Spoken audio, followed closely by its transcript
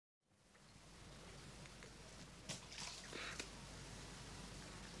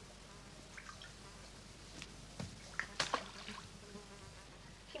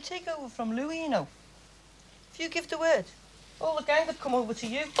take over from Louis, you know. If you give the word, all the gang would come over to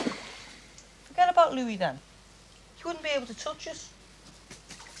you. Forget about Louis then. He wouldn't be able to touch us.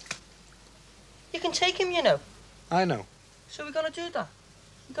 You can take him, you know. I know. So we're gonna do that.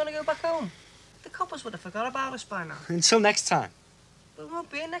 We're gonna go back home. The coppers would have forgot about us by now. Until next time. But it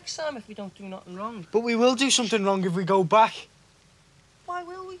won't be next time if we don't do nothing wrong. But we will do something wrong if we go back. Why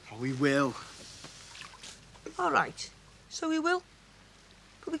will we? Oh, we will. All right. So we will.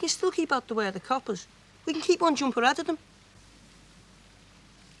 But we can still keep out the way of the coppers. We can keep one jump ahead of them.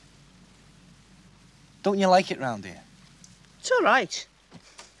 Don't you like it round here? It's all right.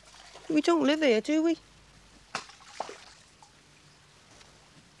 We don't live here, do we?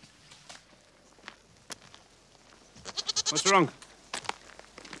 What's wrong?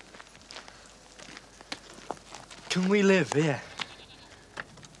 Can we live here?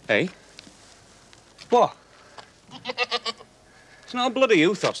 Hey? What? It's not a bloody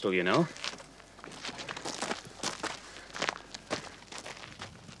youth hostel, you know.